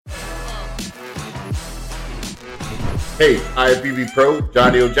Hey, IFBB Pro,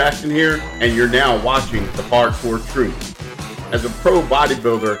 Johnny O. Jackson here, and you're now watching The Hardcore Truth. As a pro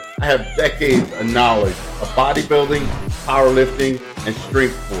bodybuilder, I have decades of knowledge of bodybuilding, powerlifting, and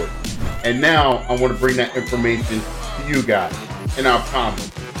strength sports. And now I want to bring that information to you guys. And I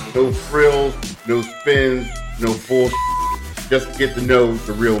promise, no frills, no spins, no bullshit. Just to get to know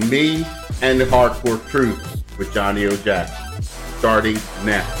the real me and the hardcore truths with Johnny O. Jackson. Starting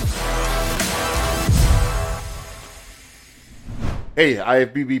now. Hey,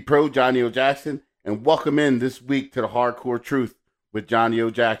 IFBB Pro, Johnny O. Jackson, and welcome in this week to the Hardcore Truth with Johnny O.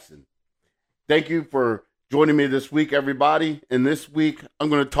 Jackson. Thank you for joining me this week, everybody. And this week, I'm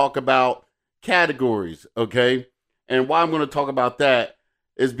going to talk about categories, okay? And why I'm going to talk about that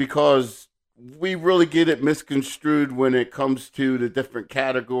is because we really get it misconstrued when it comes to the different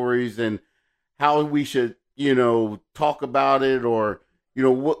categories and how we should, talk about it, or,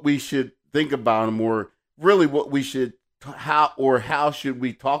 what we should think about them, or really what we should how should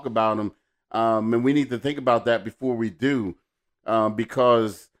we talk about them? And we need to think about that before we do,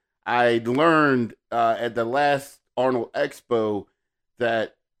 because I learned at the last Arnold Expo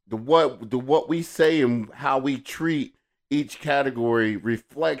that what we say and how we treat each category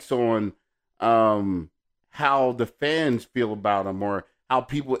reflects on how the fans feel about them, or how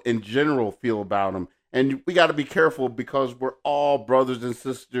people in general feel about them. And we got to be careful because we're all brothers and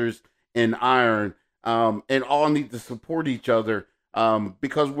sisters in iron. And all need to support each other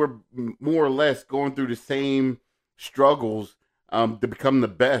because we're more or less going through the same struggles to become the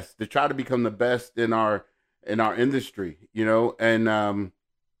best, to try to become the best in our industry, and I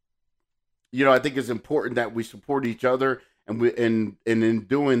think it's important that we support each other, and in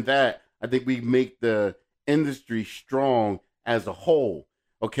doing that, I think we make the industry strong as a whole.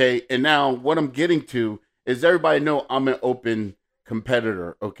 Okay, and now what I'm getting to is everybody know I'm an open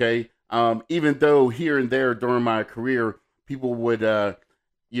competitor. Okay. Even though here and there during my career, people would, say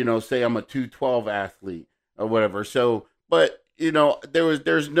I'm a 212 athlete or whatever. So, but,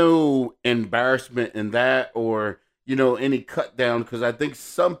 there's no embarrassment in that, or, any cut down. Cause I think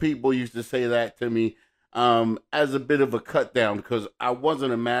some people used to say that to me, as a bit of a cut down, because I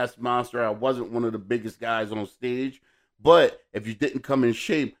wasn't a mass monster. I wasn't one of the biggest guys on stage, but if you didn't come in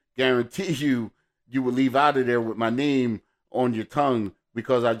shape, guarantee you would leave out of there with my name on your tongue,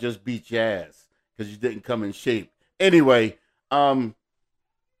 because I just beat your ass because you didn't come in shape. Anyway, one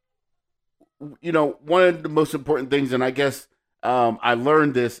of the most important things, and I guess I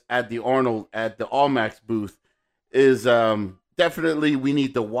learned this at the Allmax booth, is definitely we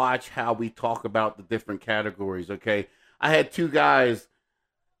need to watch how we talk about the different categories, okay? I had two guys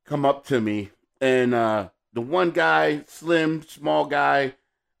come up to me, and the one guy, slim, small guy,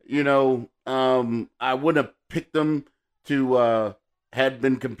 I wouldn't have picked him to had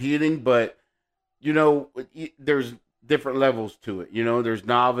been competing, but there's different levels to it. There's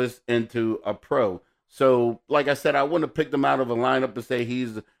novice into a pro. So like I said, I wouldn't have picked him out of a lineup to say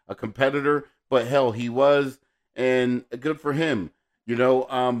he's a competitor, but hell, he was, and good for him.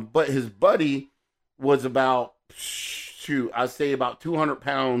 But his buddy was about, I'd say about 200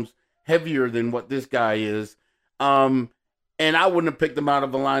 pounds heavier than what this guy is. And I wouldn't have picked him out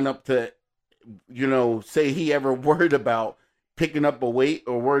of a lineup to, say he ever worried about picking up a weight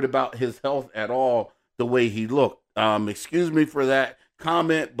or worried about his health at all the way he looked. Excuse me for that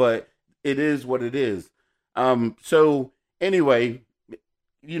comment, but it is what it is. So anyway,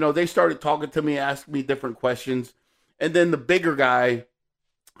 they started talking to me, asking me different questions. And then the bigger guy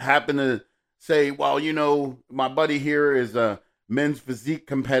happened to say, well, my buddy here is a men's physique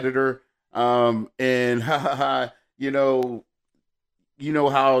competitor. And how,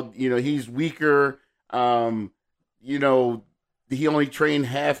 he's weaker. He only trained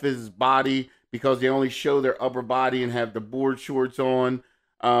half his body because they only show their upper body and have the board shorts on.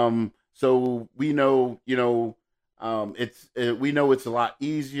 So we know, it's a lot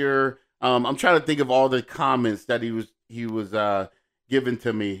easier. I'm trying to think of all the comments that he was giving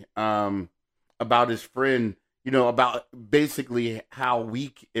to me about his friend, about basically how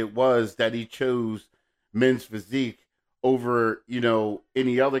weak it was that he chose men's physique over,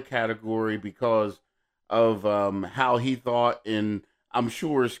 any other category because of how he thought, and I'm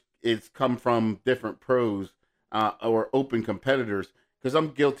sure it's come from different pros or open competitors, because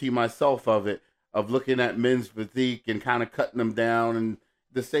I'm guilty myself of it, of looking at men's physique and kind of cutting them down, and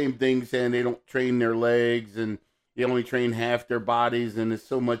the same thing saying they don't train their legs and they only train half their bodies and it's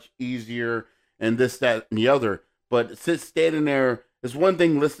so much easier and this, that, and the other. But standing there, it's one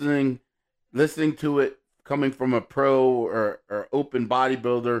thing listening to it coming from a pro or open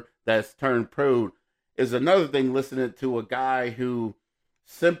bodybuilder that's turned pro, is another thing listening to a guy who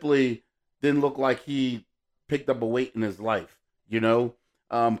simply didn't look like he picked up a weight in his life,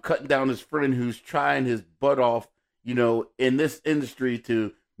 cutting down his friend who's trying his butt off, in this industry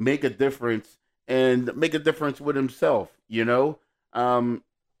to make a difference and make a difference with himself. Um,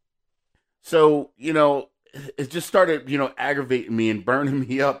 so, it just started, aggravating me and burning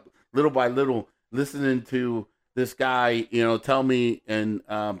me up little by little, listening to this guy, tell me and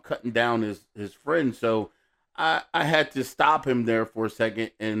cutting down his friend. So I had to stop him there for a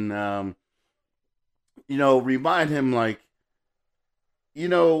second and, remind him like, you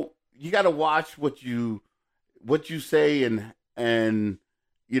got to watch what you say and,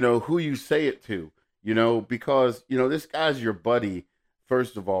 who you say it to, because, this guy's your buddy,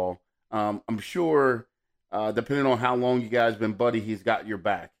 first of all. I'm sure, depending on how long you guys been buddy, he's got your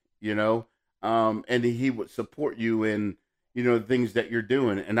back, and he would support you in, things that you're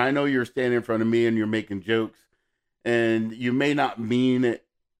doing. And I know you're standing in front of me and you're making jokes, and you may not mean it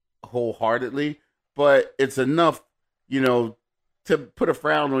wholeheartedly, but it's enough, to put a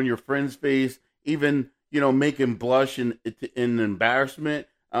frown on your friend's face, even, make him blush in embarrassment,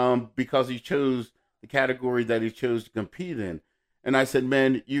 because he chose the category that he chose to compete in. And I said,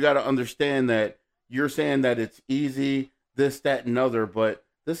 man, you got to understand that you're saying that it's easy, this, that, and other, but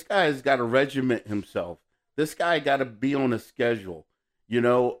this guy's got to regiment himself. This guy got to be on a schedule.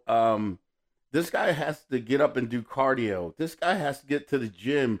 This guy has to get up and do cardio. This guy has to get to the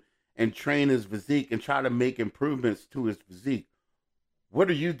gym and train his physique and try to make improvements to his physique. What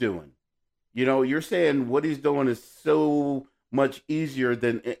are you doing? You're saying what he's doing is so much easier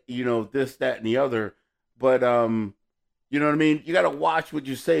than, this, that, and the other. But, you know what I mean? You got to watch what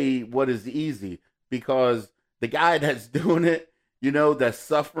you say, what is easy, because the guy that's doing it, that's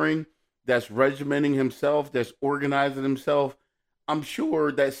suffering, that's regimenting himself, that's organizing himself, I'm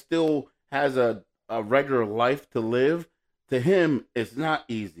sure that still has a regular life to live. To him, it's not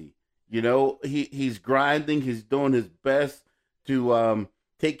easy. He's grinding, he's doing his best to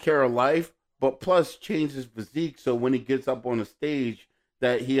take care of life, but plus change his physique so when he gets up on a stage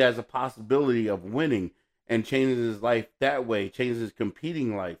that he has a possibility of winning and changes his life that way, changes his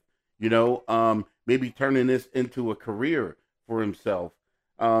competing life, maybe turning this into a career for himself,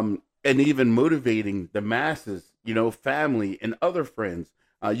 and even motivating the masses, family and other friends.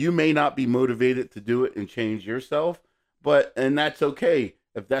 You may not be motivated to do it and change yourself, and that's okay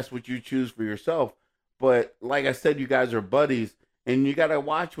if that's what you choose for yourself. But like I said, you guys are buddies, and you got to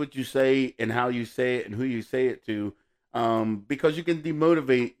watch what you say and how you say it and who you say it to, because you can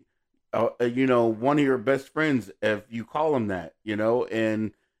demotivate, one of your best friends if you call him that,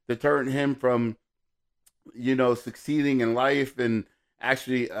 and deter him from, succeeding in life and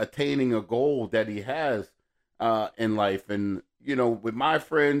actually attaining a goal that he has in life. And, with my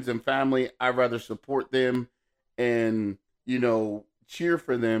friends and family, I'd rather support them and, cheer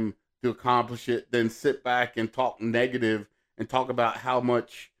for them to accomplish it than sit back and talk negative and talk about how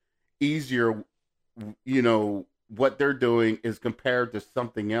much easier, what they're doing is compared to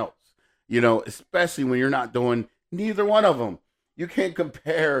something else, especially when you're not doing neither one of them. You can't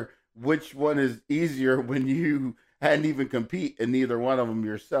compare which one is easier when you hadn't even compete in neither one of them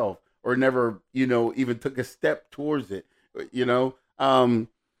yourself or never, even took a step towards it,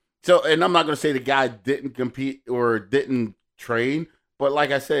 So, and I'm not going to say the guy didn't compete or didn't train, but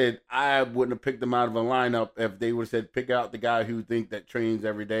like I said, I wouldn't have picked him out of a lineup if they would have said, pick out the guy who think that trains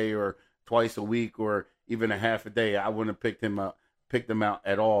every day or twice a week or even a half a day. I wouldn't have picked him out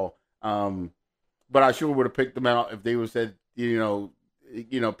at all. But I sure would have picked him out if they would have said,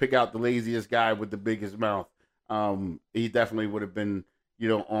 pick out the laziest guy with the biggest mouth. He definitely would have been,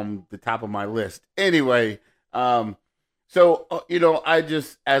 on the top of my list. Anyway, so,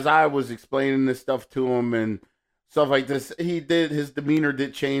 as I was explaining this stuff to him and stuff like this, his demeanor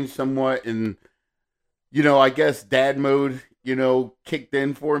did change somewhat. And, I guess dad mode, kicked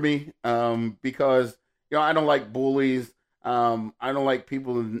in for me, because, I don't like bullies. I don't like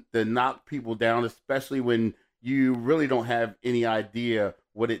people to knock people down, especially when you really don't have any idea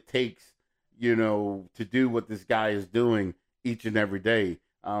what it takes, to do what this guy is doing each and every day.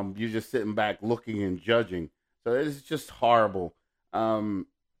 You're just sitting back looking and judging. So it's just horrible. And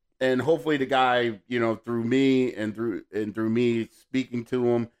hopefully the guy, through me and through me speaking to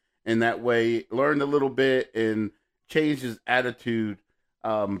him in that way, learned a little bit and changed his attitude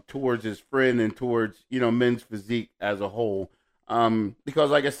towards his friend and towards, men's physique as a whole. Because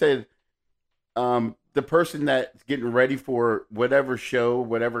like I said, the person that's getting ready for whatever show,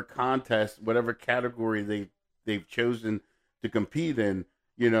 whatever contest, whatever category they've chosen to compete in,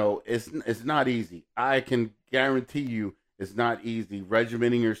 it's not easy. I can guarantee you it's not easy.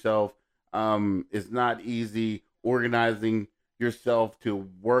 Regimenting yourself is not easy. Organizing yourself to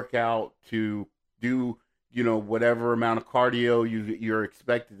work out, to do, whatever amount of cardio you're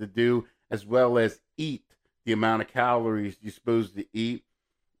expected to do, as well as eat the amount of calories you're supposed to eat,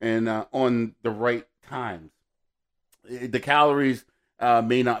 and on the right times. The calories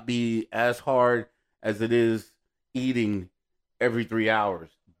may not be as hard as it is eating every 3 hours,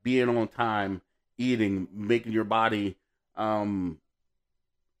 being on time, eating, making your body, um,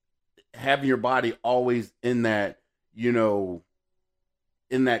 having your body always in that, you know,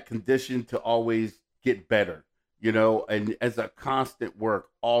 in that condition to always get better, and as a constant work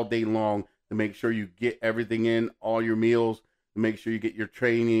all day long to make sure you get everything in, all your meals, to make sure you get your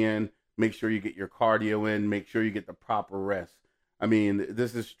training in, make sure you get your cardio in, make sure you get the proper rest. I mean,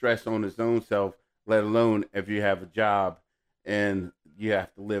 this is stress on its own self, let alone if you have a job and you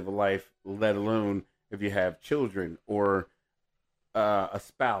have to live a life, let alone if you have children or a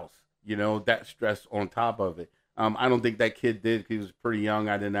spouse, that stress on top of it. I don't think that kid did 'cause he was pretty young.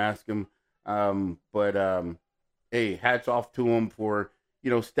 I didn't ask him. But hey, hats off to him for,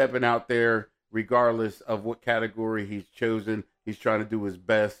 stepping out there regardless of what category he's chosen. He's trying to do his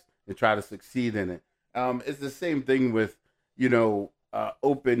best and try to succeed in it. It's the same thing with,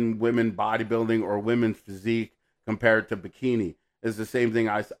 open women bodybuilding or women's physique compared to bikini. It's the same thing.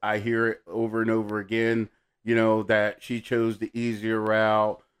 I hear it over and over again, that she chose the easier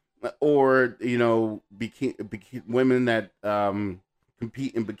route, or, women that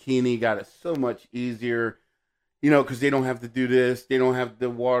compete in bikini got it so much easier, because they don't have to do this. They don't have the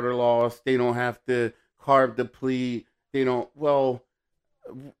water loss. They don't have to carb deplete. They don't, well,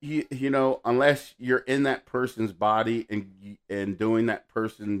 unless you're in that person's body and doing that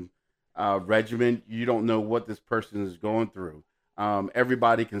person regimen, you don't know what this person is going through.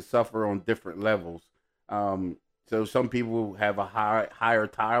 Everybody can suffer on different levels. So some people have a higher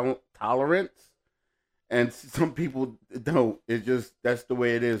tolerance, and some people don't. It's just, that's the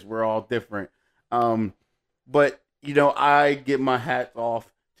way it is. We're all different. But I give my hats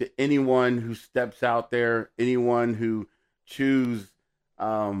off to anyone who steps out there, anyone who choose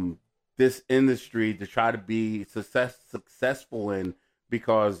this industry to try to be successful in,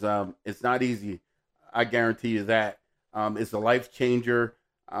 because it's not easy. I guarantee you that. It's a life changer.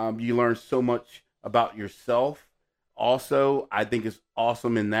 You learn so much about yourself. Also, I think it's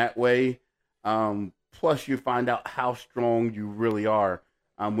awesome in that way. Plus, you find out how strong you really are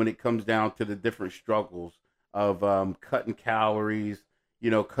when it comes down to the different struggles of cutting calories,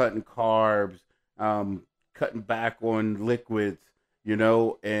 cutting carbs, cutting back on liquids,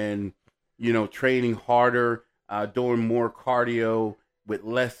 and, training harder, doing more cardio with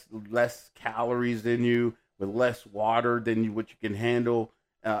less calories in you, with less water than what you can handle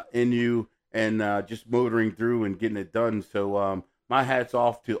in you, and just motoring through and getting it done. So my hat's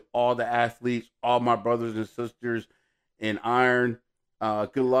off to all the athletes, all my brothers and sisters in iron.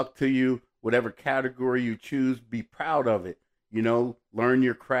 Good luck to you. Whatever category you choose, be proud of it. Learn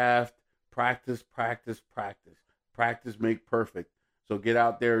your craft, practice, practice, practice. Practice make perfect. So get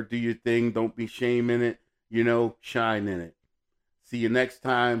out there, do your thing. Don't be shame in it. Shine in it. See you next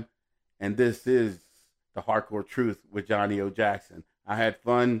time. And this is The Hardcore Truth with Johnny O. Jackson. I had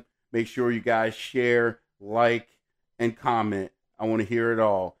fun. Make sure you guys share, like, and comment. I want to hear it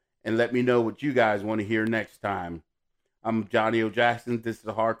all. And let me know what you guys want to hear next time. I'm Johnny O. Jackson. This is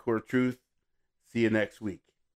The Hardcore Truth. See you next week.